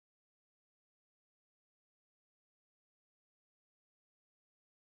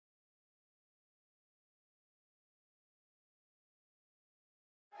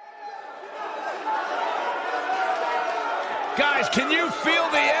Guys, can you feel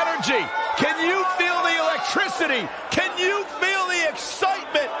the energy? Can you feel the electricity? Can you feel the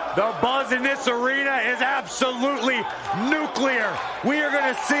excitement? The buzz in this arena is absolutely nuclear. We are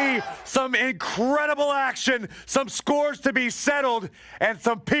going to see some incredible action, some scores to be settled, and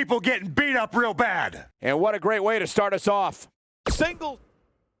some people getting beat up real bad. And what a great way to start us off. Single.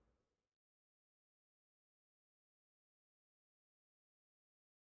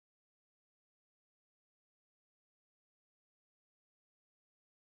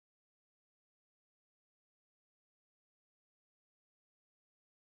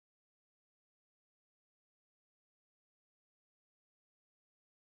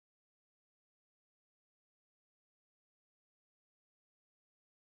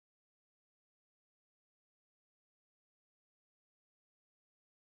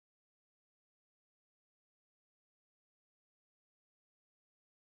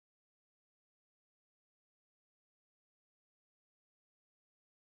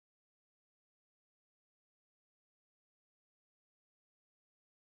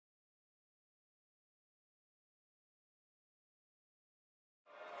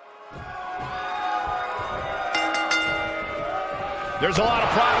 There's a lot of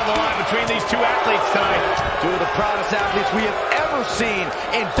pride on the line between these two athletes tonight. Two of the proudest athletes we have ever seen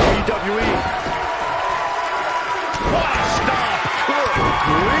in WWE. What a stomp! Good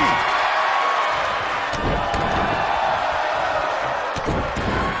grief!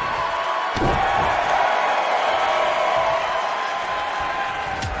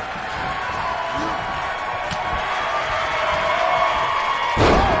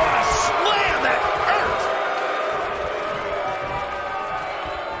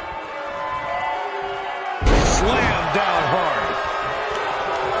 Slam down hard.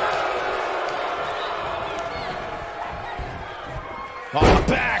 Oh,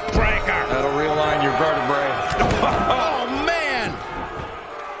 backbreaker. That'll realign your vertebrae. Oh, man.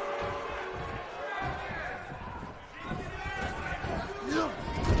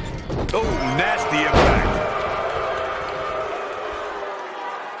 Oh, nasty impact.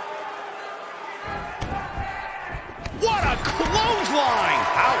 What a clothesline.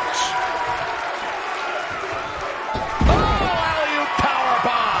 Ouch.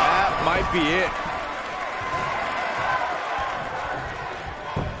 Might be it.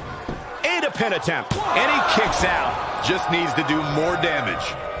 And a pin attempt. And he kicks out. Just needs to do more damage.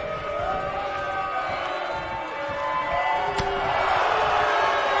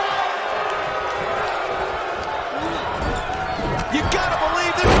 You gotta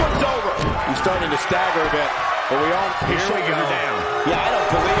believe this one's over. He's starting to stagger a bit. But He's shaking her down. Yeah, I don't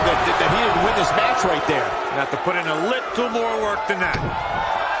believe that he didn't win this match right there. Have to put in a little more work than that.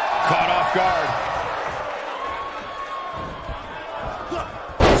 Caught off guard.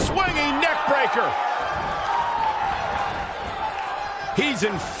 Swinging neck breaker. He's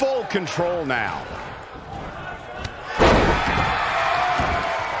in full control now.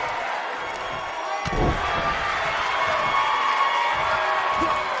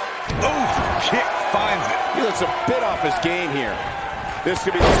 Oof, kick finds it. He looks a bit off his game here. This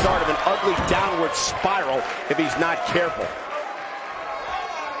could be the start of an ugly downward spiral if he's not careful.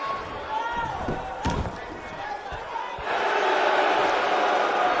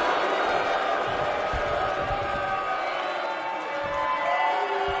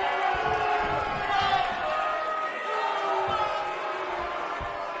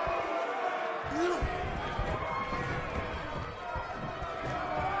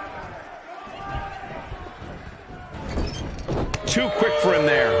 Too quick for him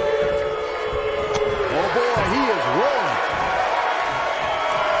there. Oh boy, he is rolling.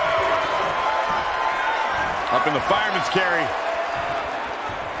 Up in the fireman's carry.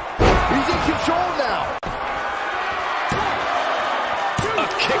 He's in control now. A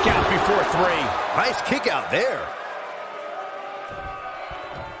kick out before 3. Nice kick out there.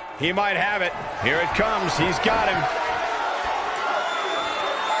 He might have it. Here it comes. He's got him.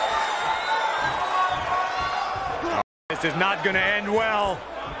 This is not going to end well.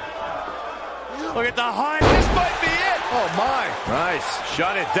 Look at the height. This might be it. Oh, my. Nice.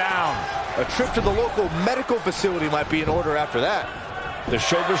 Shut it down. A trip to the local medical facility might be in order after that. The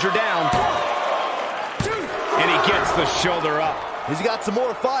shoulders are down. And he gets the shoulder up. He's got some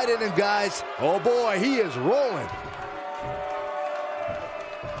more fight in him, guys. Oh, boy, he is rolling.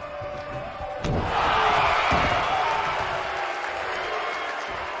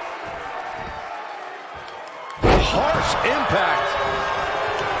 Harsh impact.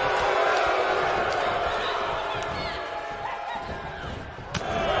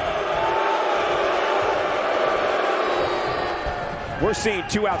 We're seeing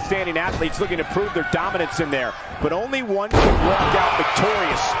two outstanding athletes looking to prove their dominance in there, but only one can walk out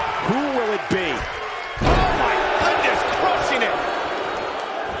victorious. Who will it be? Oh my goodness, crushing it.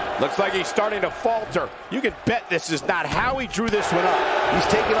 Looks like he's starting to falter. You can bet this is not how he drew this one up. He's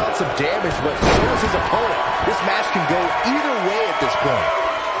taking on some damage, but so is his opponent. This match can go either way at this point.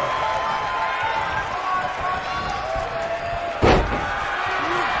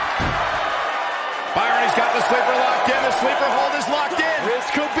 Byron has got the sleeper locked in. The sleeper hold is locked in.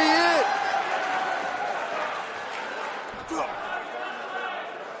 This could be it.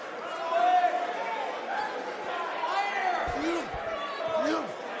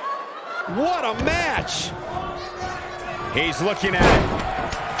 What a match! He's looking at it.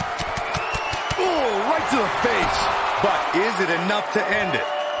 Oh, right to the face. But is it enough to end it?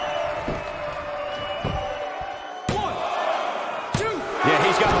 1, 2. Yeah,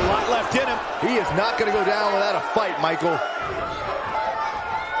 he's got a lot left in him. He is not going to go down without a fight, Michael.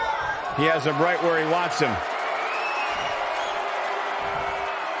 He has him right where he wants him.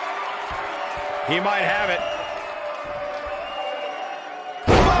 He might have it.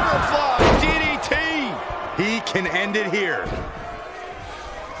 Butterfly DDT. He can end it here.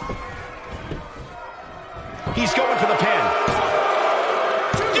 He's going for the pin.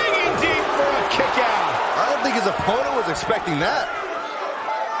 Digging deep for a kick out. I don't think his opponent was expecting that.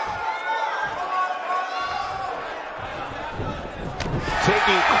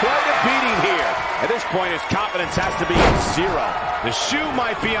 Taking quite a beating here. At this point, his confidence has to be at 0. The shoe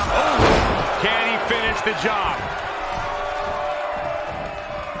might be on. Oh, can he finish the job?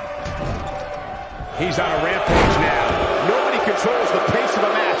 He's on a rampage now. Nobody controls the pace of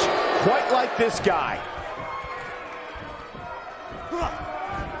a match quite like this guy.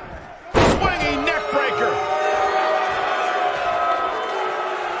 Swinging neck breaker.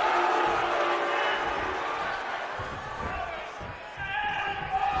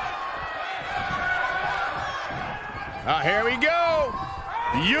 Here we go.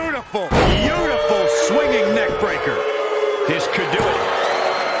 Beautiful, beautiful swinging neck breaker. This could do it.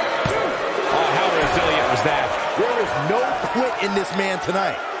 Oh, how resilient was that? There is no quit in this man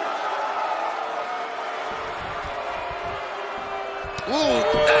tonight. Ooh,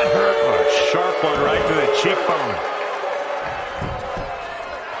 that hurt. Oh, a sharp one right to the cheekbone.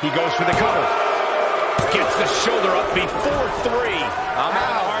 He goes for the cover. Gets the shoulder up before 3. I'm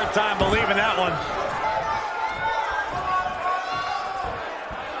having a hard time believing that one.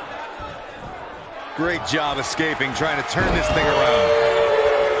 Great job escaping, trying to turn this thing around.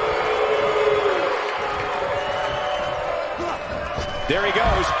 There he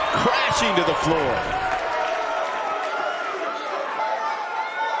goes, crashing to the floor.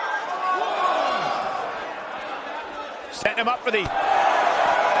 Setting him up for the...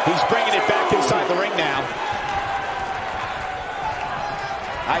 He's bringing it back inside the ring now.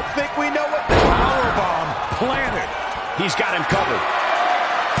 I think we know what the... Powerbomb planted. He's got him covered.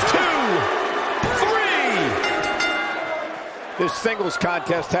 2, 3. This singles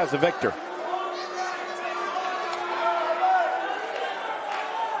contest has a victor.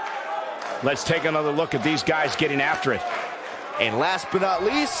 Let's take another look at these guys getting after it. And last but not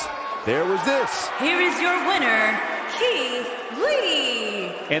least, there was this. Here is your winner, Keith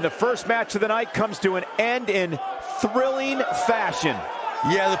Lee. And the first match of the night comes to an end in thrilling fashion.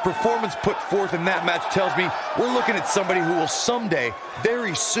 Yeah, the performance put forth in that match tells me we're looking at somebody who will someday,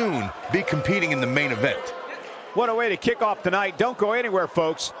 very soon, be competing in the main event. What a way to kick off tonight. Don't go anywhere,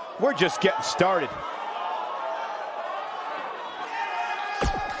 folks. We're just getting started.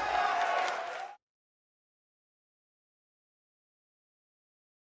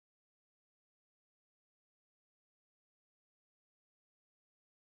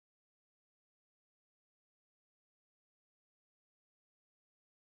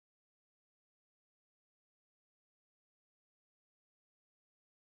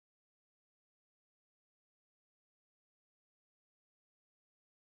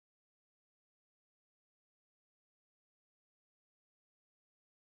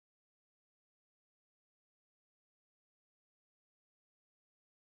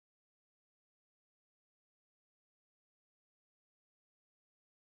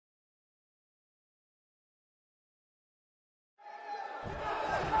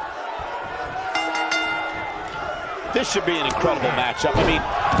 This should be an incredible matchup. I mean,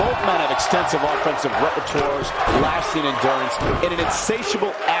 both men have extensive offensive repertoires, lasting endurance, and an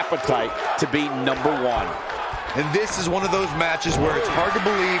insatiable appetite to be #1. And this is one of those matches where it's hard to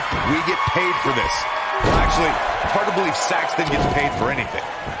believe we get paid for this. Well, actually, hard to believe Saxton gets paid for anything.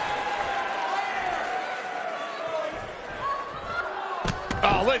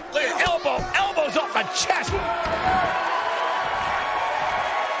 Oh, look, elbows off the chest.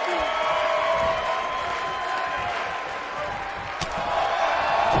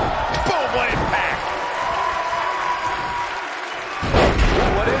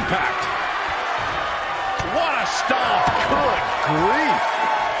 impact. What a stomp. Good grief.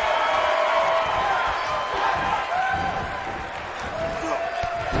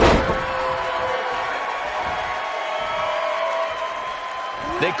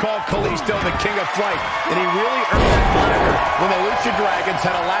 They called Kalisto the King of Flight, and he really earned that moniker when the Lucha Dragons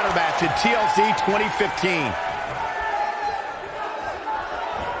had a ladder match at TLC 2015.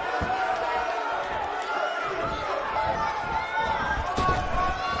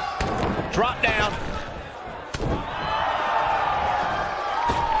 Drop down.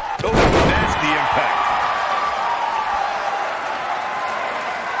 Oh, that's the impact.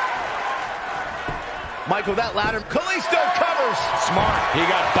 Michael, that ladder. Kalisto covers. Smart. He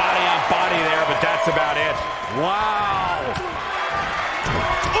got body on body there, but that's about it. Wow.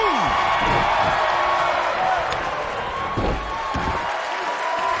 Ooh.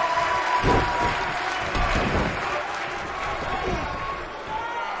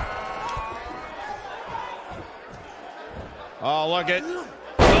 Oh, look at. Oh,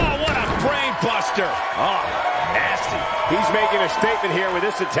 what a brain buster. Oh, nasty. He's making a statement here with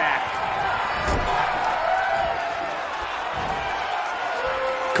this attack.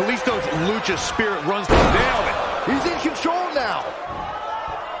 Kalisto's lucha spirit runs the nailed it. He's in control now.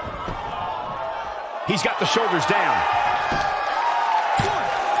 He's got the shoulders down.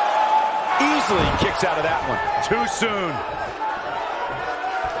 Easily kicks out of that one. Too soon.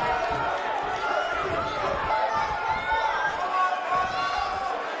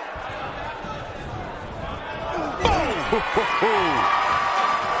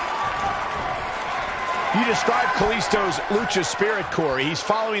 You described Kalisto's lucha spirit, Corey. He's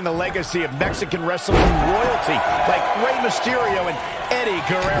following the legacy of Mexican wrestling royalty like Rey Mysterio and Eddie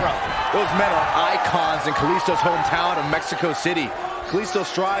Guerrero. Those men are icons in Kalisto's hometown of Mexico City. Kalisto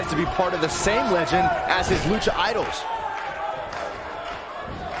strives to be part of the same legend as his lucha idols.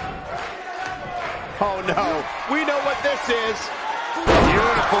 Oh, no. We know what this is.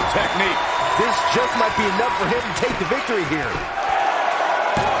 Beautiful technique. This just might be enough for him to take the victory here.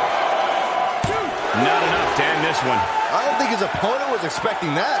 Not enough to end this one. I don't think his opponent was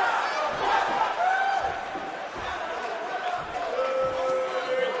expecting that.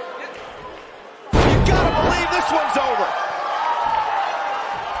 You gotta believe this one's over.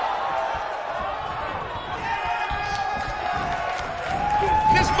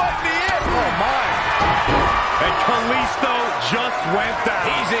 This might be it. Oh, my. And Kalisto just went down.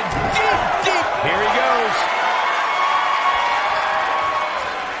 He's in deep. Here he goes.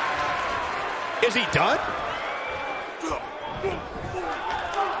 Is he done? Oh,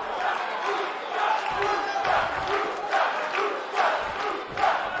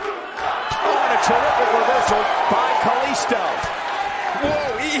 and a terrific reversal by Kalisto.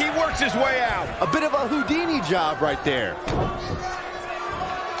 Whoa, he works his way out. A bit of a Houdini job right there.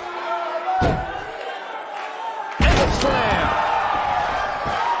 And a slam.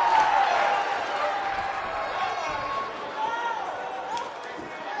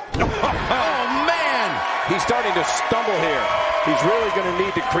 He's starting to stumble here. He's really going to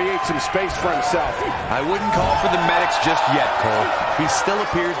need to create some space for himself. I wouldn't call for the medics just yet, Cole. He still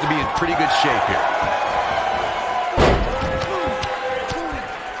appears to be in pretty good shape here.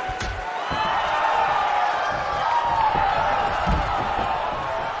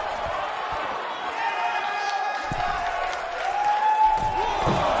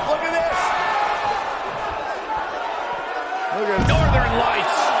 Look at this. Look at Northern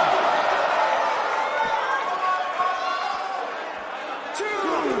Lights.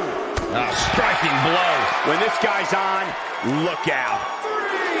 A striking blow. When this guy's on, look out.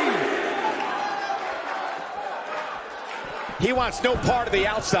 He wants no part of the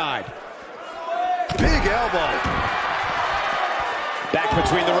outside. Big elbow. Back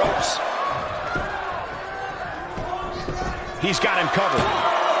between the ropes. He's got him covered.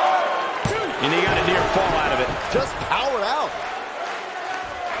 And he got a near fall out of it. Just powered out.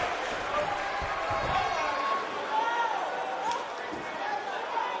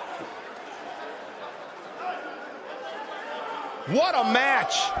 What a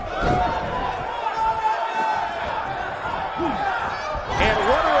match! And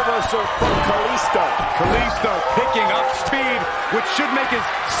what a reversal from Kalisto. Kalisto picking up speed, which should make his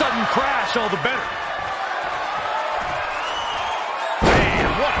sudden crash all the better. Man,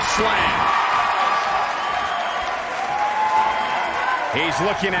 what a slam! He's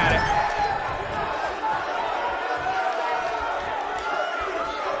looking at it.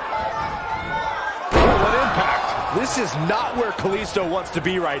 What impact! This is not where Kalisto wants to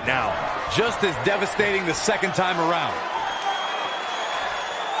be right now. Just as devastating the second time around.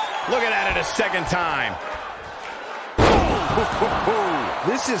 Looking at it a second time.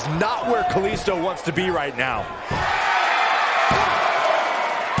 This is not where Kalisto wants to be right now.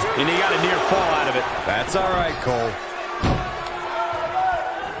 And he got a near fall out of it. That's all right, Cole.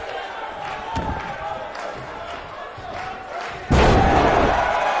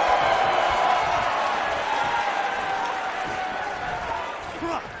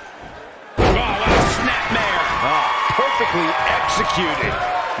 Perfectly executed.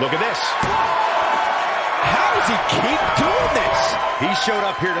 Look at this. How does he keep doing this? He showed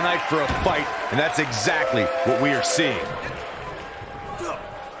up here tonight for a fight, and that's exactly what we are seeing. Oh,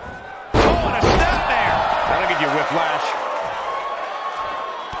 and a snapmare. That'll give you whiplash.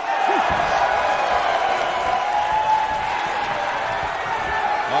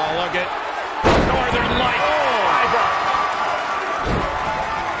 Oh, look at Northern Light.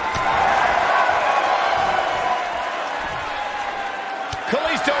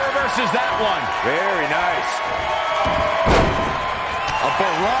 Kalisto reverses that one. Very nice. A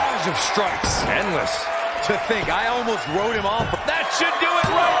barrage of strikes. Endless. To think, I almost wrote him off. That should do it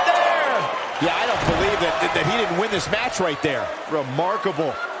right there. Yeah, I don't believe that he didn't win this match right there.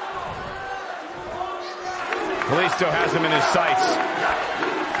 Remarkable. Kalisto has him in his sights.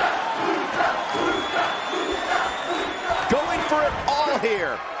 Going for it all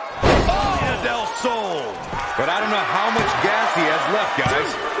here. Oh, del Sol. But I don't know how much gas he has left,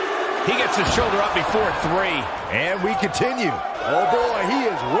 guys. He gets his shoulder up before 3. And we continue. Oh, boy, he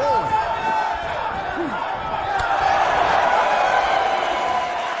is rolling.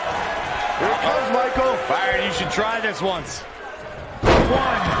 Here it comes, Michael. Byron, you should try this once.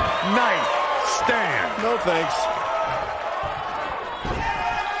 One night stand. No, thanks.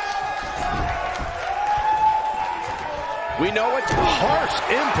 We know it's harsh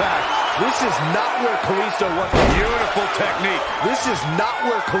impact. This is not where Kalisto wants to be. Beautiful technique. This is not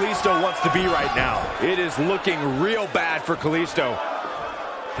where Kalisto wants to be right now. It is looking real bad for Kalisto.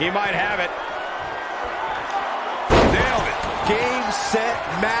 He might have it. Nailed it. Game, set,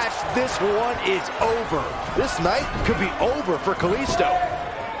 match. This one is over. This night could be over for Kalisto.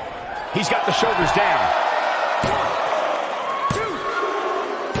 He's got the shoulders down. 1, 2,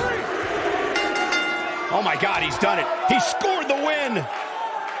 3. Oh my God, he's done it. He scored the win.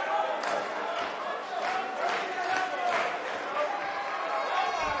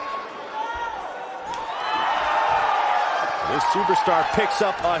 This superstar picks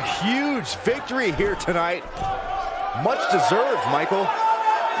up a huge victory here tonight. Much deserved, Michael.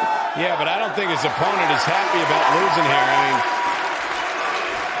 Yeah, but I don't think his opponent is happy about losing here. I mean,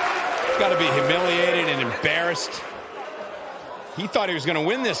 he's got to be humiliated and embarrassed. He thought he was going to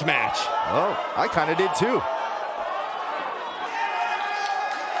win this match. Oh, I kind of did too.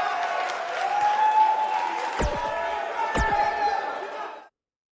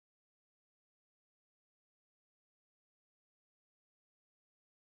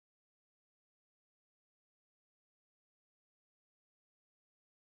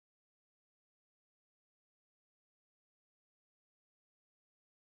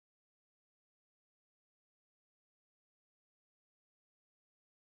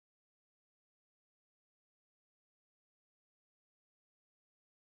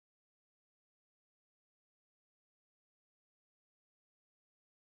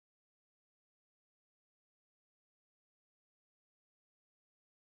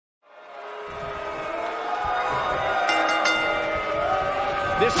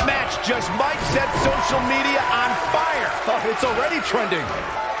 This match just might set social media on fire. Oh, it's already trending.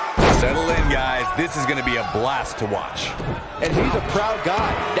 Settle in, guys. This is going to be a blast to watch. And he's a proud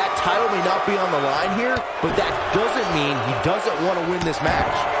guy. That title may not be on the line here, but that doesn't mean he doesn't want to win this match.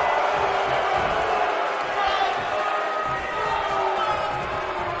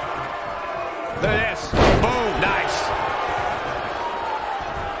 Look at this. Boom. Nice.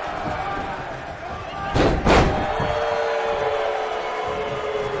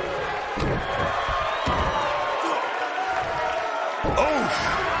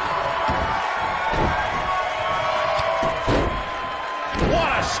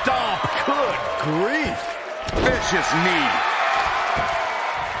 What a stomp. Good grief. Vicious knee.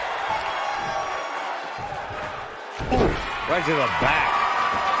 Oof. Right to the back.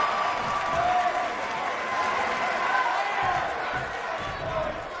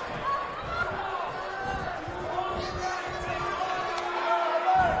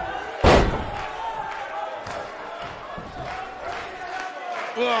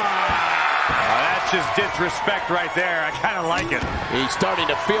 That's just disrespect right there. I kind of like it. He's starting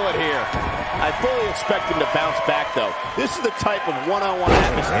to feel it here. I fully expect him to bounce back, though. This is the type of one-on-one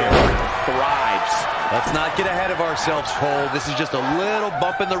atmosphere that thrives. Let's not get ahead of ourselves, Cole. This is just a little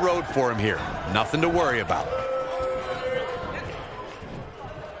bump in the road for him here. Nothing to worry about.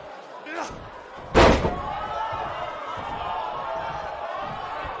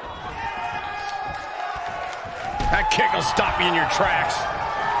 kick will stop you in your tracks.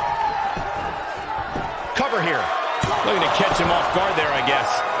 Cover here. Looking to catch him off guard there, I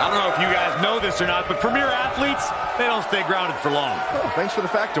guess. I don't know if you guys know this or not, but premier athletes, they don't stay grounded for long. Oh, thanks for the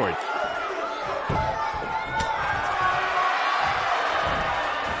factoid.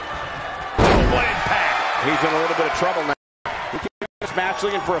 What impact. He's in a little bit of trouble now. He came to this match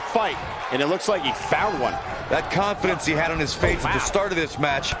looking for a fight, and it looks like he found one. That confidence he had on his face at the start of this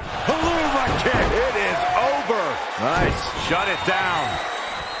match. Haluva kick. It is over. Nice. Shut it down.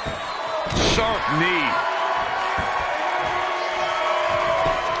 Sharp knee.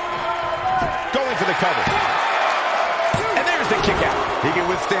 Going for the cover. And there's the kick out. He can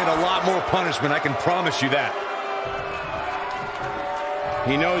withstand a lot more punishment, I can promise you that.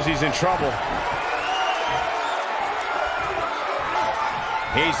 He knows he's in trouble.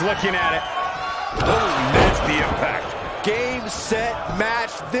 He's looking at it. Oh, nasty impact. Game, set,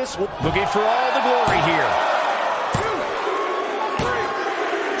 match. This will... Looking for all the glory here.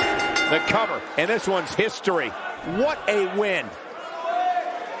 The cover, and this one's history. What a win.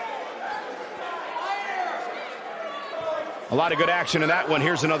 A lot of good action in that one.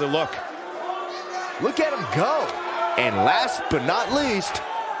 Here's another look. Look at him go. And last but not least...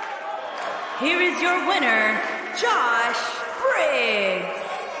 Here is your winner, Josh Briggs.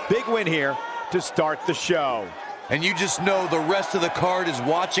 Big win here to start the show. And you just know the rest of the card is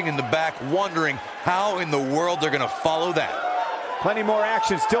watching in the back, wondering how in the world they're going to follow that. Plenty more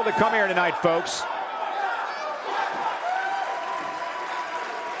action still to come here tonight, folks.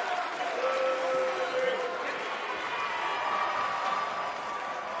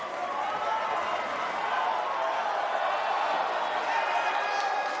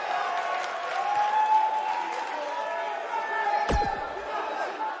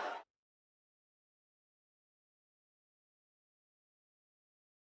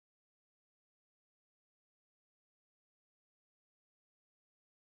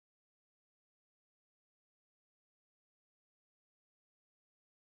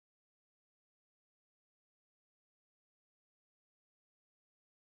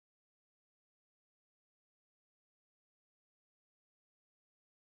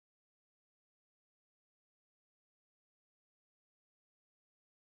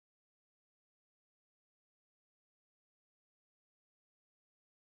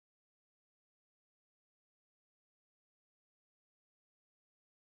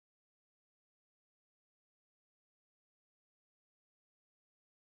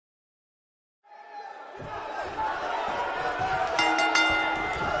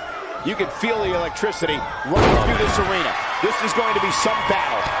 You can feel the electricity running through this arena. This is going to be some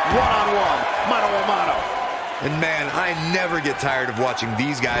battle. One-on-one, mano-a-mano. And man, I never get tired of watching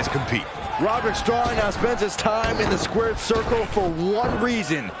these guys compete. Roderick Strong now spends his time in the squared circle for one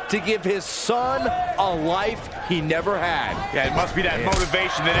reason, to give his son a life he never had. Yeah, it must be that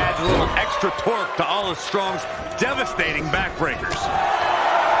motivation that adds a little extra torque to all of Strong's devastating backbreakers.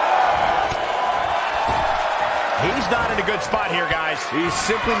 He's not in a good spot here, guys. He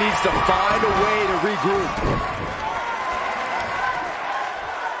simply needs to find a way to regroup.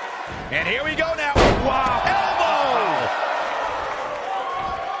 And here we go now. Wow. Elbow!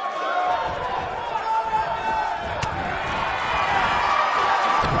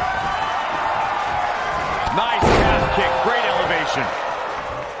 Nice calf kick. Great elevation.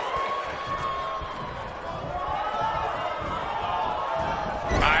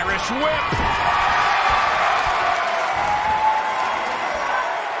 Irish whip.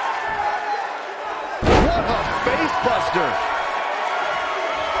 Facebuster.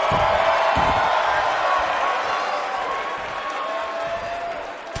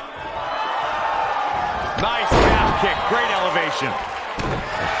 Nice calf kick. Great elevation.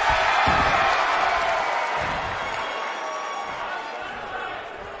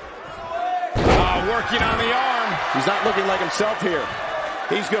 Working on the arm. He's not looking like himself here.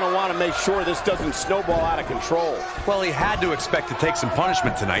 He's going to want to make sure this doesn't snowball out of control. Well, he had to expect to take some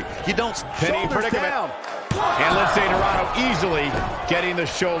punishment tonight. You don't... Penny predicament. Down. And Lindsay Dorado easily getting the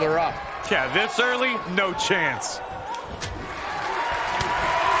shoulder up. Yeah, this early, no chance.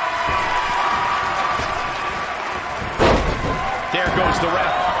 There goes the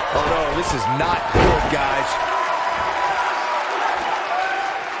ref. Oh no, this is not good, guys.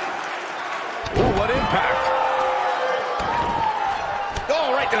 Ooh, what impact.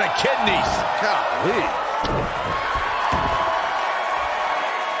 Oh, right to the kidneys. Golly.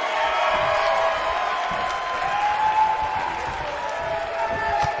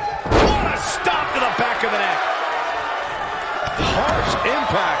 What a stop to the back of the neck. Harsh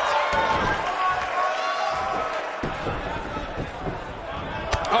impact.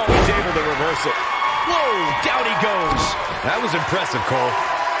 Oh, he's able to reverse it. Whoa, down he goes. That was impressive, Cole.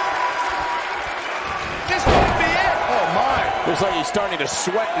 This might be it. Oh, my. Looks like he's starting to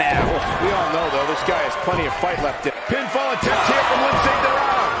sweat now. We all know, though, this guy has plenty of fight left in. Pinfall attempt here from Lindsay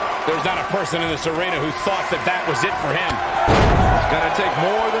Dorado. There's not a person in this arena who thought that that was it for him. It's going to take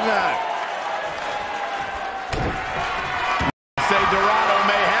more than that. Say Dorado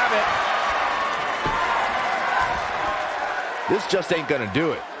may have it. This just ain't going to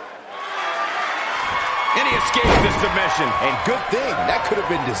do it. And he escapes this submission. And good thing. That could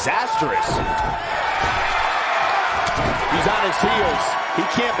have been disastrous. He's on his heels. He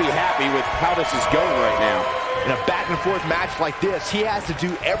can't be happy with how this is going right now. In a back-and-forth match like this, he has to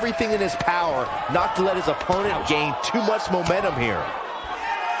do everything in his power not to let his opponent gain too much momentum here.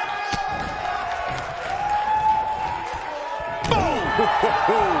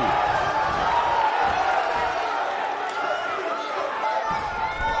 Boom!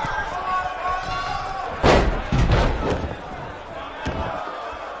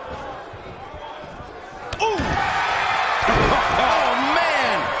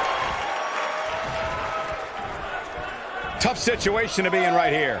 Tough situation to be in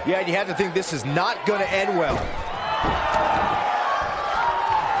right here. Yeah, and you have to think this is not going to end well.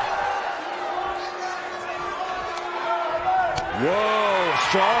 Whoa,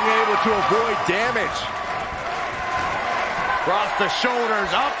 Strong able to avoid damage. Across the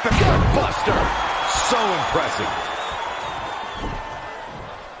shoulders, up and Buster. So impressive.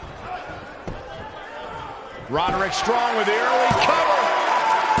 Roderick Strong with the early cover.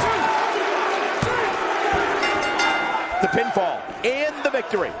 The pinfall and the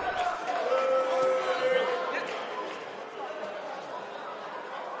victory.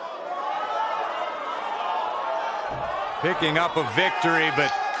 picking up a victory,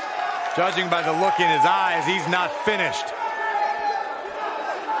 but judging by the look in his eyes, he's not finished.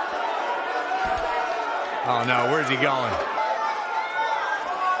 Oh, no, where's he going?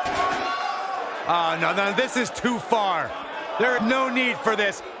 Oh, no, this is too far. There is no need for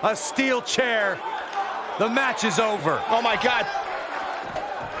this. A steel chair. The match is over. Oh, my God.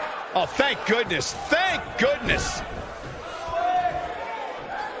 Oh, thank goodness. Thank goodness.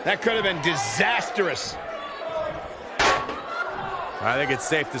 That could have been disastrous. I think it's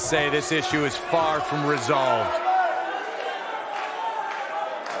safe to say this issue is far from resolved.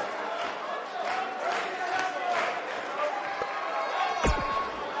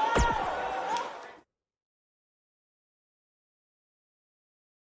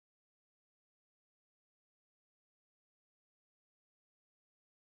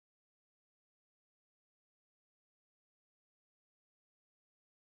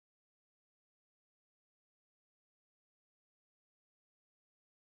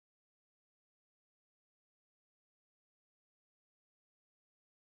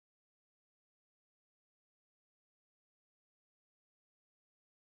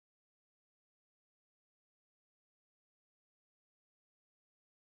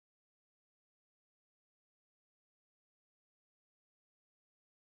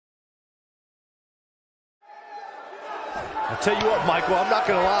 I'll tell you what, Michael, I'm not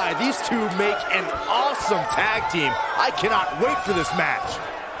going to lie. These two make an awesome tag team. I cannot wait for this match.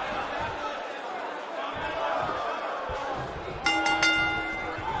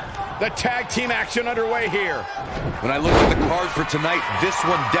 The tag team action underway here. When I looked at the card for tonight, this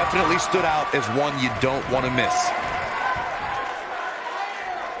one definitely stood out as one you don't want to miss.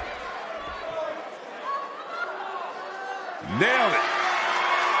 Nailed it.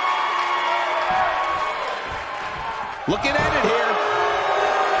 Looking at it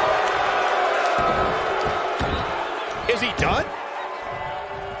here. Is he done?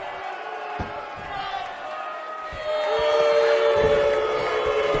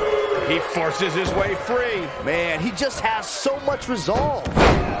 He forces his way free. Man, he just has so much resolve.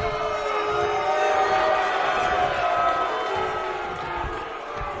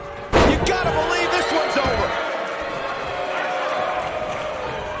 You gotta believe this one's over.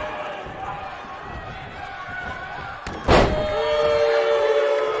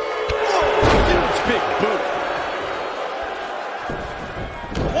 Big boot.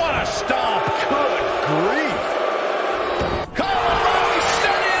 What a stomp. Good grief. Colorado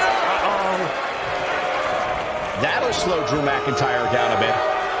set it up. That'll slow Drew McIntyre down a bit.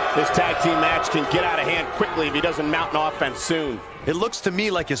 This tag team match can get out of hand quickly if he doesn't mount an offense soon. It looks to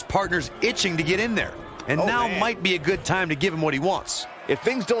me like his partner's itching to get in there. And now might be a good time to give him what he wants. If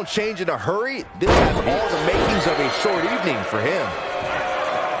things don't change in a hurry, this has all the makings of a short evening for him.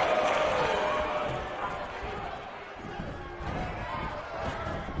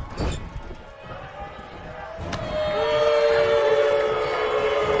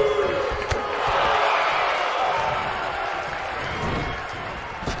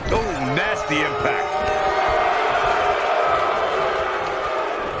 the impact.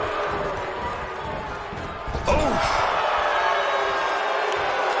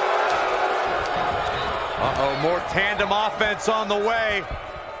 Uh-oh, more tandem offense on the way.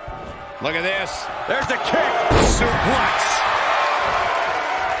 Look at this. There's the kick. Suplex.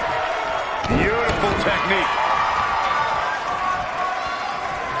 Beautiful technique.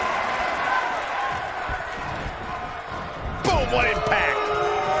 Boom, what impact.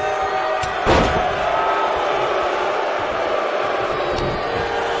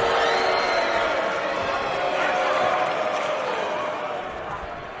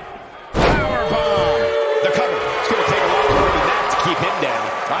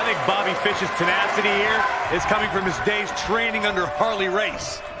 I think Bobby Fish's tenacity here is coming from his days training under Harley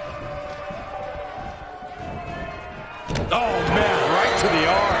Race. Oh, man, right to the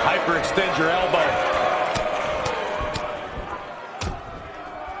arm. Hyperextend your elbow.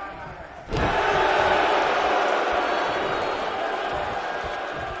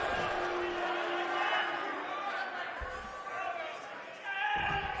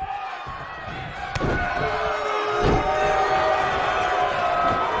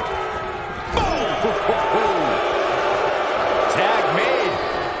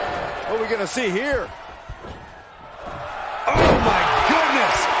 To see here. Oh my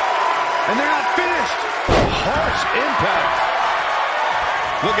goodness! And they're not finished. Harsh impact.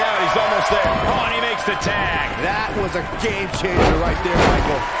 Look out, he's almost there. Oh, and he makes the tag. That was a game changer right there,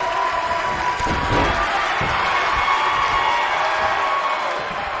 Michael.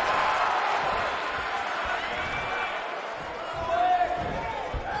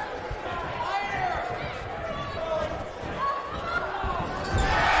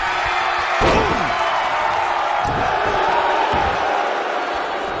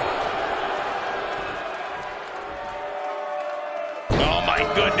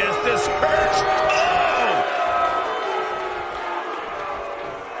 Goodness, this hurts. Oh!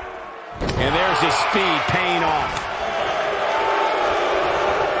 And there's his speed paying off.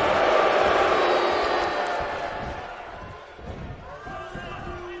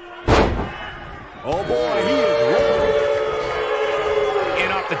 Oh boy, he is rolling.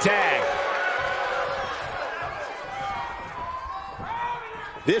 In off the tag.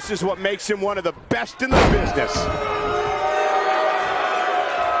 This is what makes him one of the best in the business.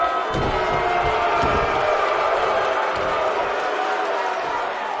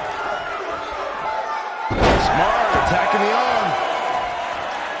 Attacking the arm.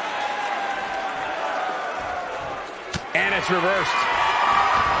 And it's reversed.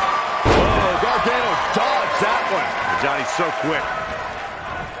 Whoa, Gargano dodged that one. Johnny's so quick.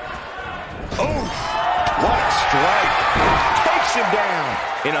 Oh, what a strike. Takes him down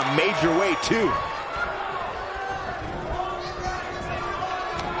in a major way, too.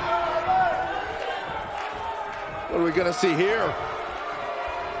 What are we going to see here?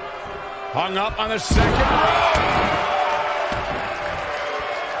 Hung up on the second rope.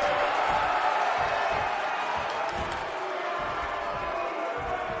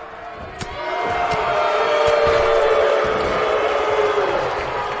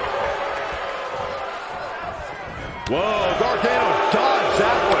 Whoa, Gargano dodged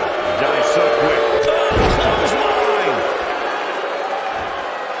that one. Johnny's so quick. Clothesline.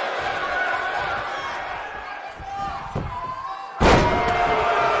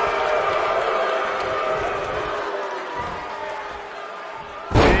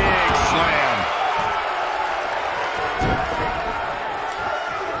 Big slam.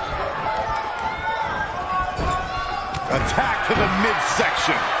 Attack to the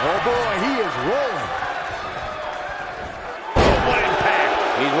midsection. Oh boy, he is rolling.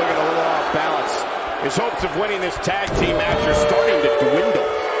 He's looking a little off balance. His hopes of winning this tag team match are starting to dwindle.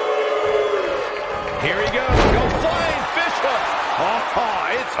 Here he goes. Go flying fish hook.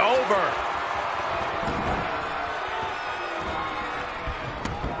 Oh, it's over.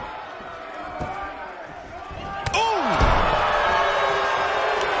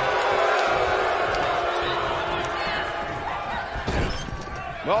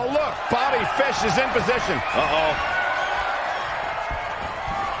 Oh, look, Bobby Fish is in position. Uh-oh.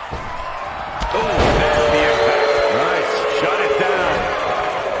 Oh, there's the impact. Nice. Shut it down.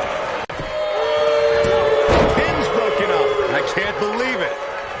 Pin's broken up. I can't believe it.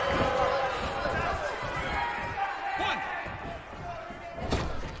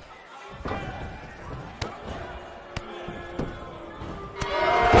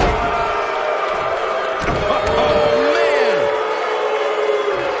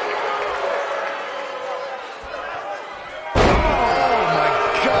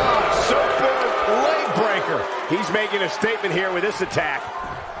 He's making a statement here with this attack.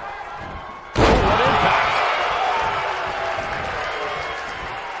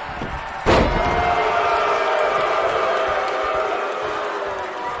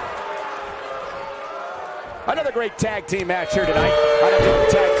 Another great tag team match here tonight. I don't think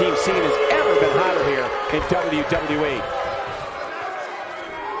the tag team scene has ever been hotter here in WWE.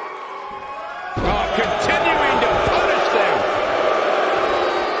 Oh, continuing to punish them.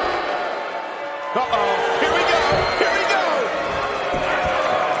 Uh-oh. Here we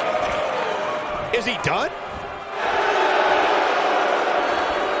go. Is he done?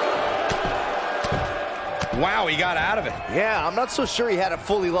 Wow, he got out of it. Yeah, I'm not so sure he had it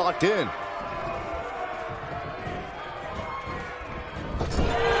fully locked in.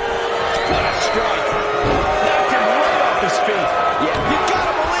 What a strike. Knocked him right off his feet. Yeah, you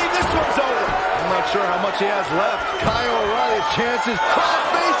gotta believe this one's over. I'm not sure how much he has left. Kyle O'Reilly's chances.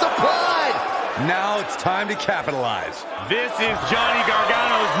 Crossface applied. Now it's time to capitalize. This is Johnny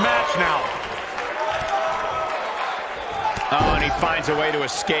Gargano's match now. Oh, and he finds a way to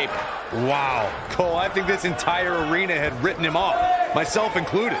escape. Wow. Cole, I think this entire arena had written him off, myself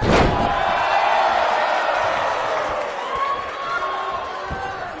included.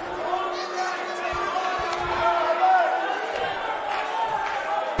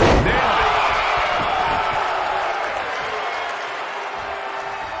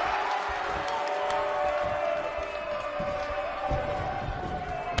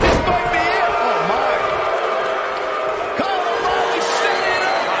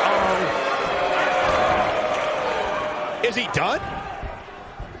 Is he done?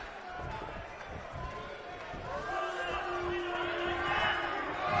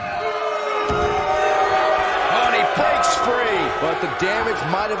 Oh, and he breaks free. But the damage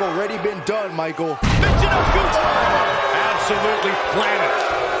might have already been done, Michael. Absolutely planet.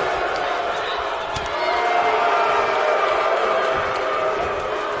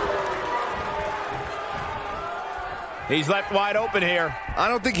 He's left wide open here. I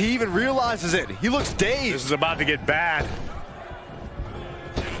don't think he even realizes it. He looks dazed. This is about to get bad.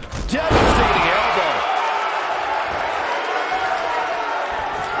 Devastating elbow.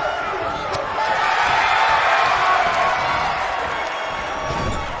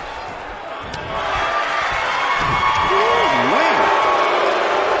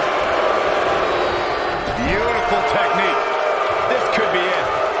 Beautiful technique. This could be it.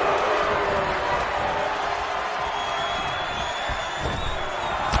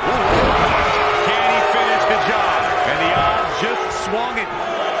 Can he finish the job? And the odds just swung it.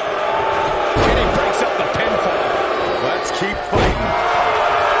 And he breaks up the pinfall. Let's keep fighting.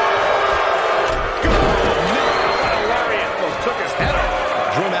 Took his head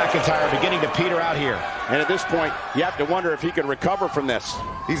off. Drew McIntyre beginning to peter out here. And at this point, you have to wonder if he can recover from this.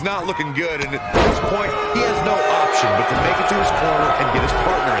 He's not looking good, and at this point, he has no option but to make it to his corner and get his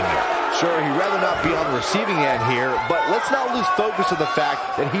partner in there. Sure, he'd rather not be on the receiving end here, but let's not lose focus of the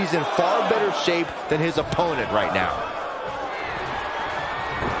fact that he's in far better shape than his opponent right now.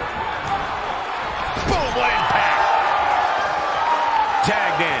 Boom, what impact.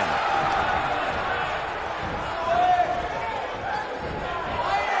 Tagged in.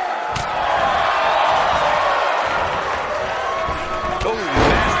 Oh,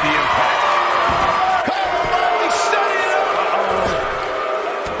 nasty impact.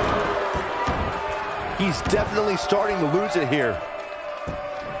 He's definitely starting to lose it here.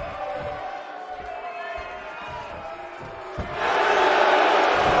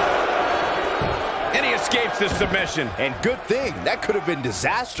 And he escapes the submission. And good thing, that could have been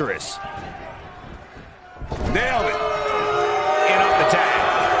disastrous. Nailed it. In off the tag.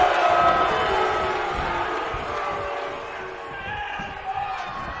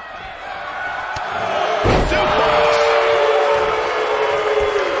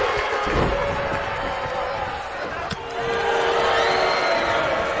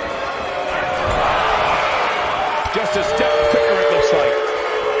 Just a step quicker, it looks like.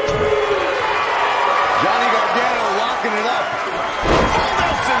 Johnny Gargano locking it up. Full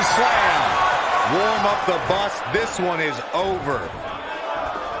Nelson slam. Warm up the bus. This one is over.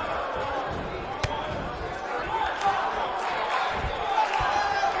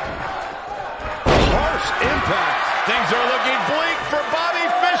 Harsh impact. Things are looking bleak for Bobby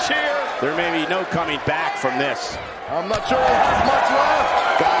Fish here. There may be no coming back from this. I'm not sure there's much left.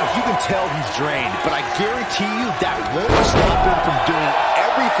 Guys, you can tell he's drained, but I guarantee you that won't stop him from doing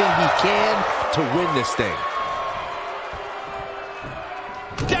everything he can to win this thing.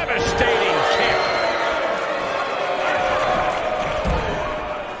 Devastating kick.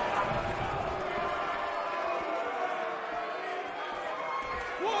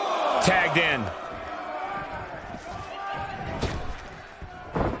 Tagged in.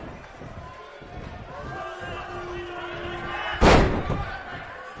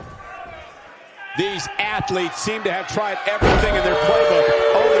 These athletes seem to have tried everything in their playbook.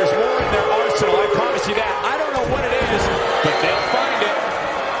 Oh, there's more in their arsenal, I promise you that. I don't know what it is, but they'll find it.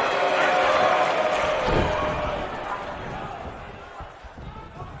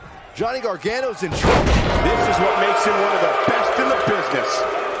 Johnny Gargano's in trouble. This is what makes him one of the best in the business.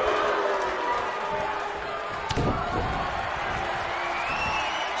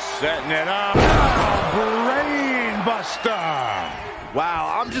 Setting it up. Brain buster.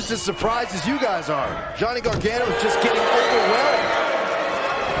 Wow, I'm just as surprised as you guys are. Johnny Gargano is just getting overwhelmed.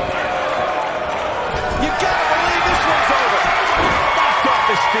 You gotta believe this one's over. Knocked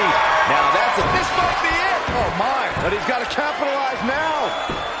off his feet. Now this might be it. Oh my, but he's got to capitalize now.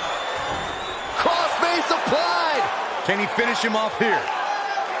 Crossface applied. Can he finish him off here?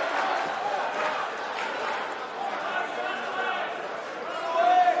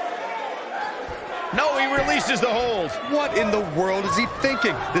 No, he releases the hold. What in the world is he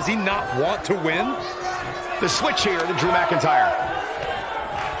thinking? Does he not want to win? The switch here to Drew McIntyre.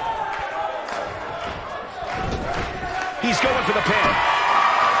 He's going for the pin.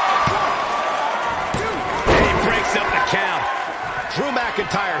 And he breaks up the count. Drew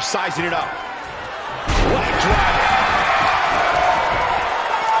McIntyre sizing it up. What a driver.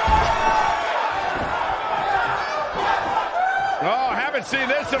 Oh, haven't seen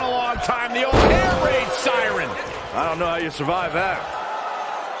this in a long time. The old air raid siren. I don't know how you survive that.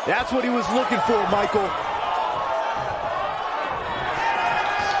 That's what he was looking for, Michael.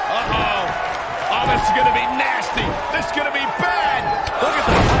 Uh-oh. Oh, this is going to be nasty. This is going to be bad. Look at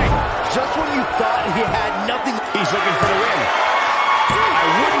the height. Just when you thought he had nothing. He's looking for the win. I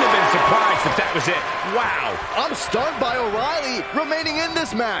wouldn't have been surprised if that was it. Wow. I'm stunned by O'Reilly remaining in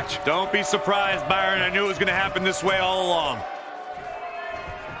this match. Don't be surprised, Byron. I knew it was going to happen this way all along.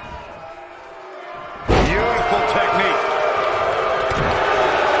 Beautiful technique.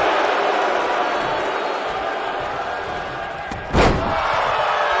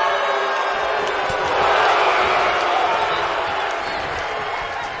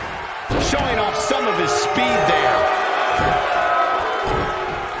 Showing off some of his speed there.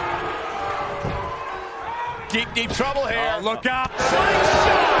 Deep trouble here. Oh, look out.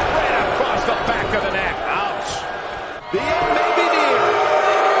 Slingshot right across the back of the neck. Ouch. The end may be near.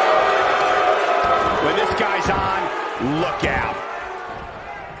 When this guy's on, look out.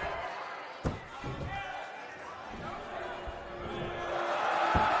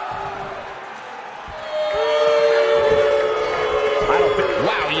 I don't think,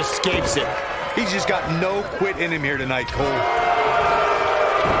 wow, he escapes it. He's just got no quit in him here tonight, Cole.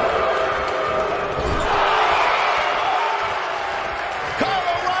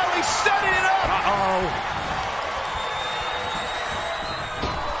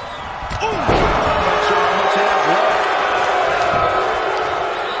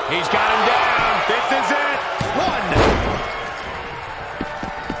 He's got him down. This is it. One.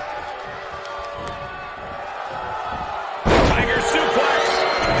 Tiger suplex.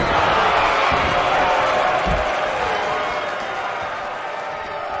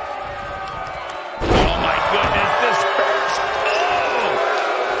 Oh, my goodness. This hurts. Oh.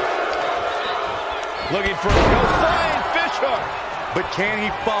 Looking for a go flying fish hook. But can he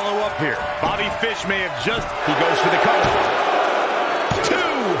follow up here? Bobby Fish may have just... He goes for the cover. 2, 3.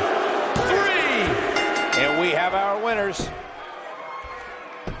 And we have our winners.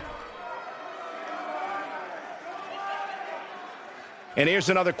 And here's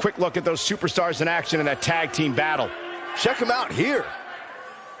another quick look at those superstars in action in that tag team battle. Check them out here.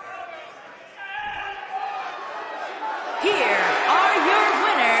 Here are your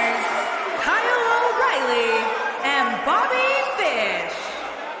winners, Kyle O'Reilly and Bobby Fish,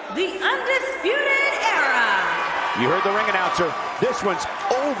 the Undisputed Era. You heard the ring announcer. This one's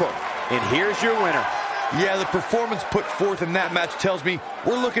over. And here's your winner. Yeah, the performance put forth in that match tells me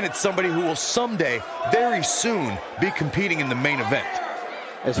we're looking at somebody who will someday, very soon, be competing in the main event.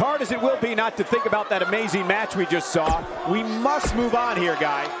 As hard as it will be not to think about that amazing match we just saw, we must move on here,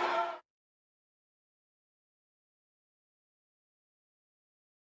 guys.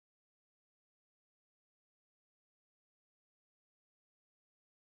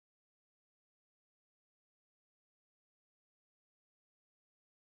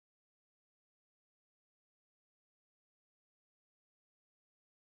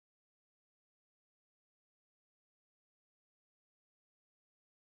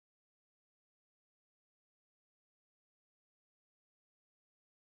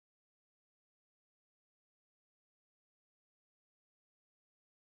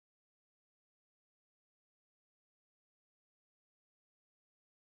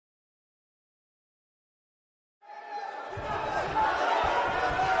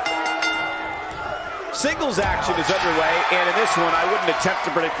 singles action is underway, and in this one, I wouldn't attempt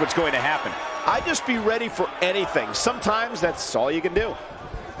to predict what's going to happen. I'd just be ready for anything. Sometimes that's all you can do.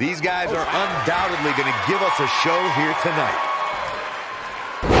 These guys are undoubtedly going to give us a show here tonight.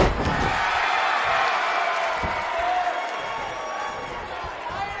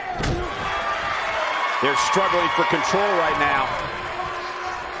 They're struggling for control right now.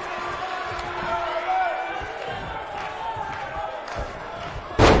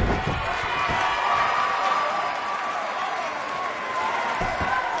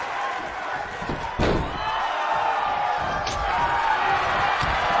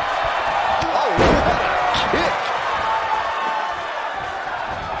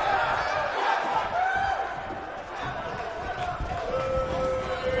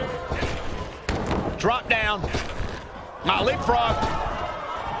 Drop down. Now leapfrog.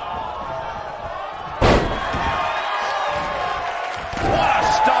 What a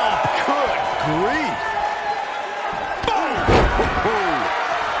stomp. Good grief. Boom.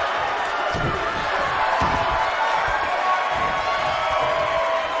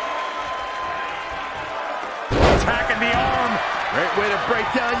 Attacking the arm. Great way to break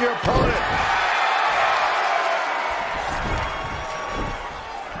down your opponent.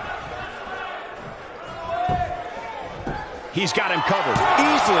 He's got him covered.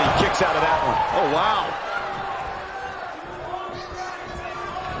 Easily kicks out of that one. Oh, wow.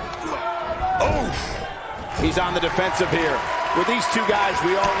 Oh! He's on the defensive here. With these two guys,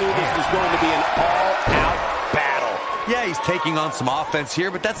 we all knew this was going to be an all-out battle. Yeah, he's taking on some offense here,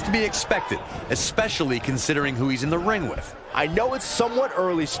 but that's to be expected, especially considering who he's in the ring with. I know it's somewhat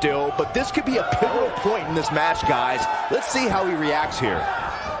early still, but this could be a pivotal point in this match, guys. Let's see how he reacts here.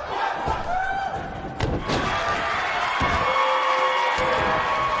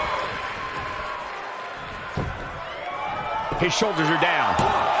 His shoulders are down.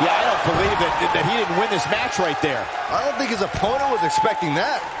 Yeah, I don't believe that he didn't win this match right there. I don't think his opponent was expecting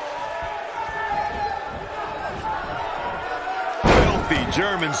that. Filthy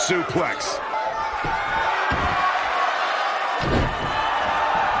German suplex.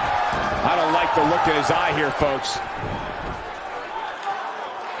 I don't like the look in his eye here, folks.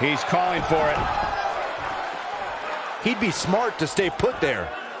 He's calling for it. He'd be smart to stay put there.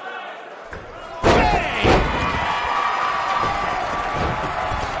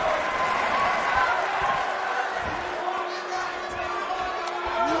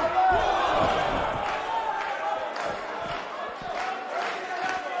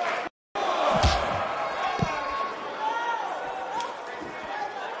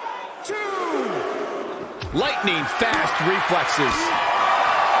 Lightning fast reflexes.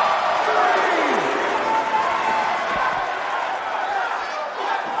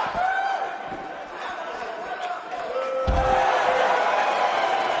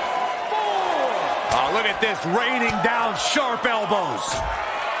 Oh, look at this, raining down sharp elbows.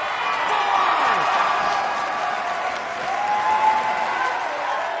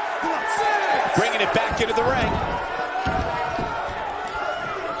 Bringing it back into the ring.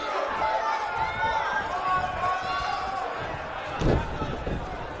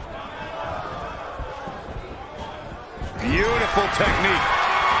 Beautiful technique.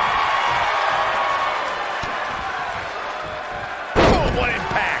 Oh, what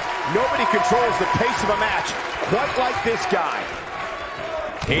impact. Nobody controls the pace of a match quite like this guy.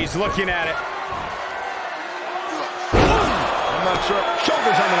 He's looking at it. I'm not sure.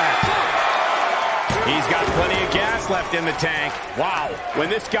 Shoulders on the mat. He's got plenty of gas left in the tank. Wow. When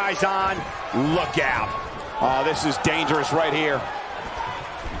this guy's on, look out. Oh, this is dangerous right here.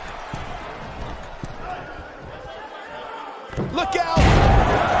 Look out!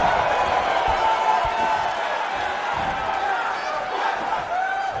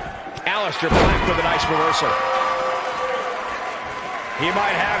 Aleister Black with a nice reversal. He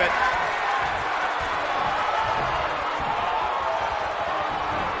might have it.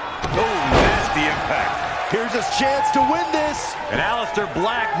 Oh, nasty impact. Here's his chance to win this. And Aleister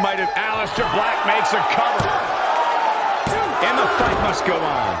Black might have... Aleister Black makes a cover. And the fight must go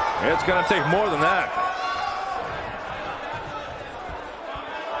on. It's going to take more than that.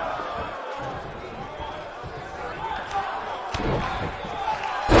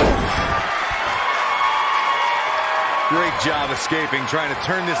 Great job escaping, trying to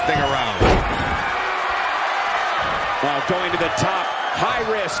turn this thing around. Well, going to the top, high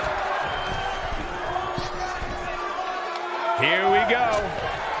risk. Here we go.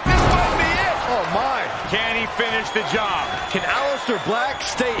 This might be it. Oh, my. Can he finish the job? Can Aleister Black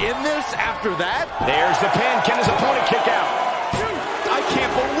stay in this after that? There's the pin. Can his opponent kick out? I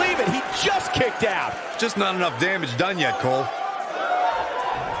can't believe it. He just kicked out. Just not enough damage done yet, Cole.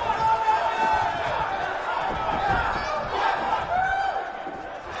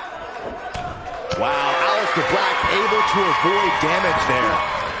 Wow, Aleister Black able to avoid damage there.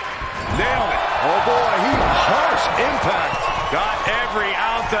 Nailed it. Oh boy, he harsh impact. Got every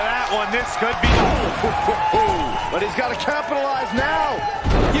ounce of that one. This could be... But he's got to capitalize now.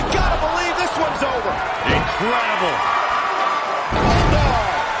 You got to believe this one's over. Incredible.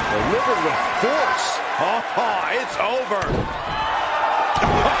 Delivered with force. Oh, it's over.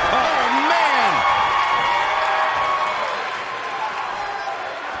 Oh, man.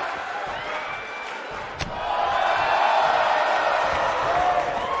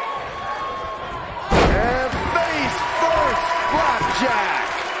 And face first, Blackjack.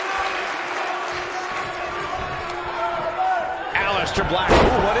 Aleister Black,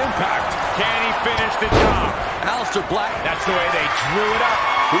 ooh, what impact. Can he finish the job? Aleister Black. That's the way they drew it up.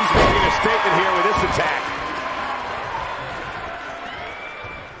 He's making a statement here with this attack.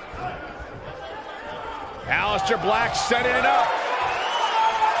 Aleister Black setting it up.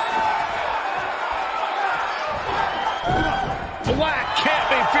 Black can't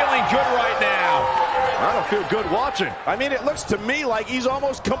be feeling good right now. I don't feel good watching. I mean, it looks to me like he's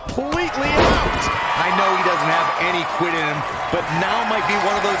almost completely out. I know he doesn't have any quit in him, but now might be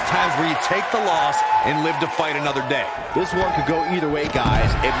one of those times where you take the loss and live to fight another day. This one could go either way, guys.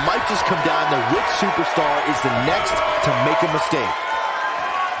 It might just come down to which superstar is the next to make a mistake.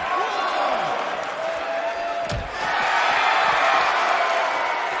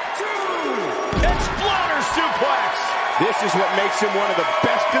 Exploder suplex. This is what makes him one of the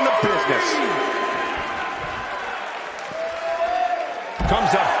best in the business.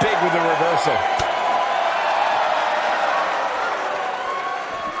 Comes up big with the reversal.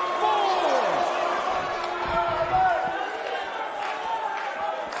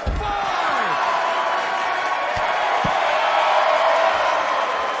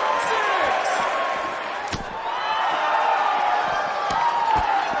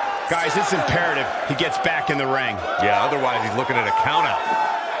 Guys, it's imperative he gets back in the ring. Yeah, otherwise he's looking at a countout.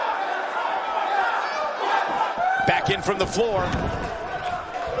 Back in from the floor.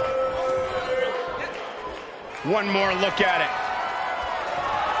 One more look at it.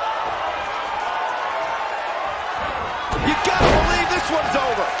 You gotta believe this one's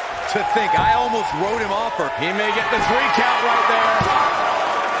over. To think, I almost wrote him off. He may get the 3 count right there.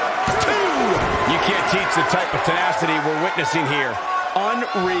 2. You can't teach the type of tenacity we're witnessing here.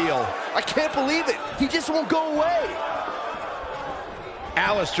 Unreal. I can't believe it. He just won't go away.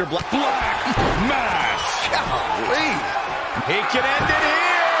 Aleister Black. Black Mass. Golly. He can end it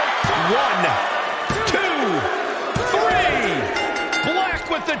here. 1, 2, 3. Black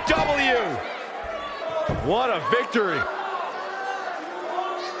with the W. What a victory.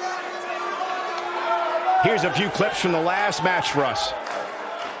 Here's a few clips from the last match for us.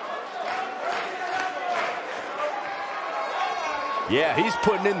 Yeah, he's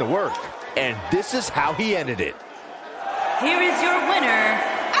putting in the work. And this is how he ended it. Here is your winner,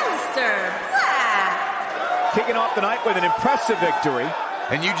 Aleister Black. Kicking off the night with an impressive victory.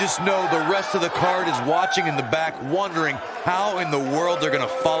 And you just know the rest of the card is watching in the back, wondering how in the world they're going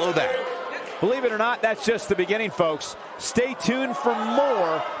to follow that. Believe it or not, that's just the beginning, folks. Stay tuned for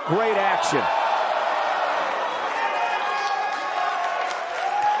more great action.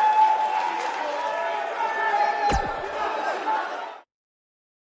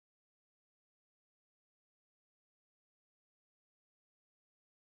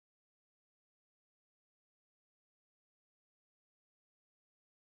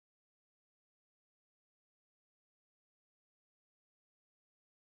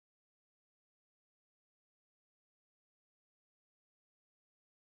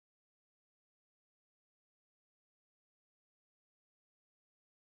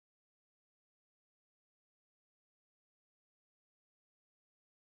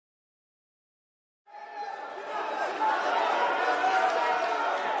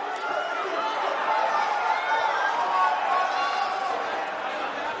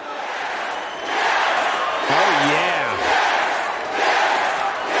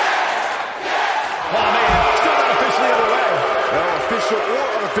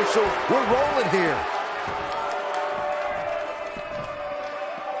 Official, we're rolling here.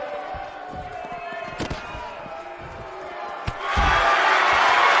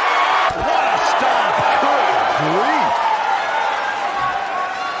 What a stomp. Good grief.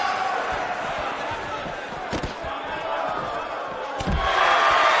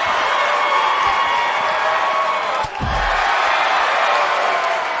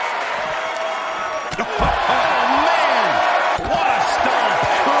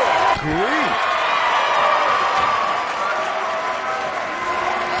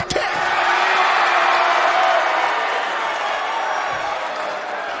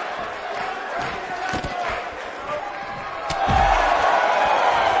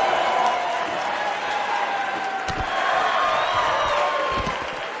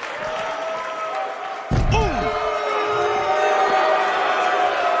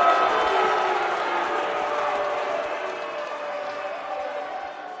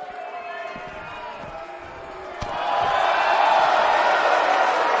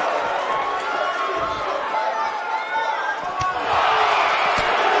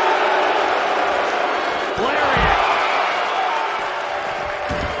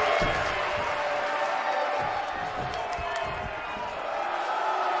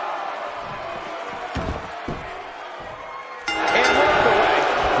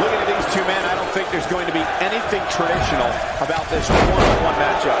 traditional about this one-on-one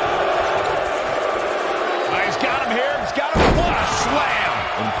matchup. He's got him here. He's got him. What a slam.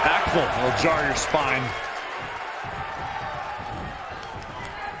 Impactful. It'll jar your spine.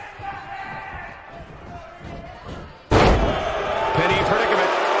 Penny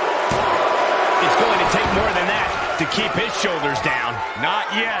predicament. It's going to take more than that to keep his shoulders down. Not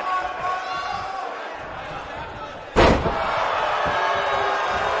yet.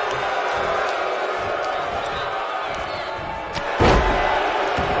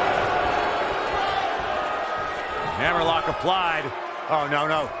 Hammerlock applied. Oh, no,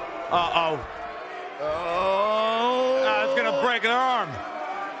 no. Uh-oh. Oh. It's going to break an arm.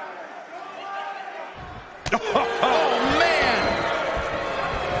 Oh, man.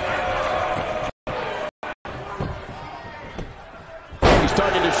 He's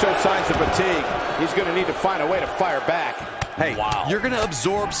starting to show signs of fatigue. He's going to need to find a way to fire back. Hey, you're going to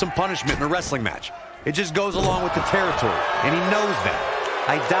absorb some punishment in a wrestling match. It just goes along with the territory, and he knows that.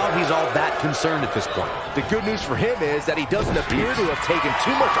 I doubt he's all that concerned at this point. The good news for him is that he doesn't appear to have taken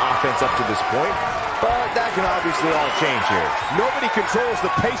too much offense up to this point, but that can obviously all change here. Nobody controls the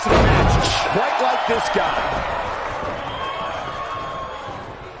pace of the match quite like this guy.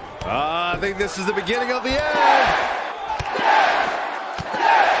 I think this is the beginning of the end.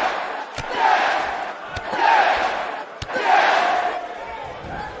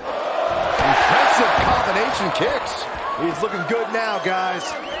 Impressive combination kicks. He's looking good now, guys.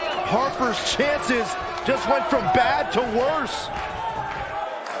 Harper's chances just went from bad to worse.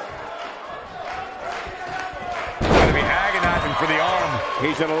 Going to be agonizing for the arm.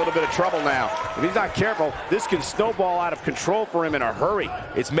 He's in a little bit of trouble now. If he's not careful, this can snowball out of control for him in a hurry.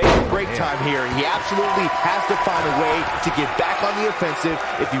 It's make or break time here. He absolutely has to find a way to get back on the offensive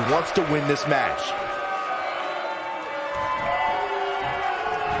if he wants to win this match.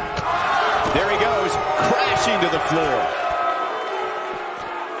 There he goes, crashing to the floor.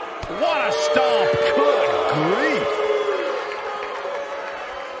 What a stomp. Good grief.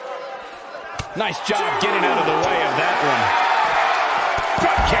 Nice job getting out of the way of that one.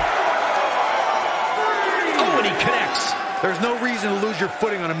 Drop kick. Oh, and he connects. There's no reason to lose your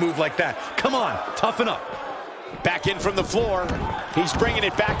footing on a move like that. Come on, toughen up. Back in from the floor. He's bringing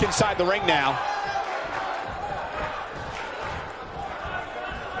it back inside the ring now.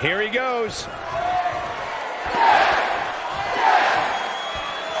 Here he goes.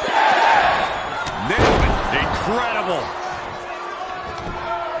 Nailed it. Incredible.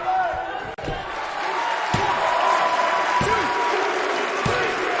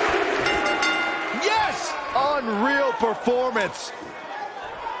 Yes! Unreal performance.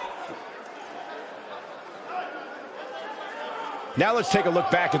 Now let's take a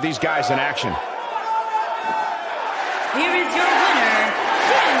look back at these guys in action. Here is your winner,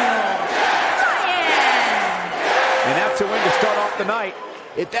 Daniel Bryan. And that's a win to start off the night.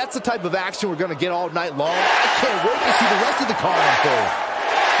 If that's the type of action we're going to get all night long, I can't wait to see the rest of the card unfold.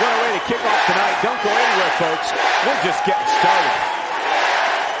 What a way to kick off tonight. Don't go anywhere, folks. We're just getting started.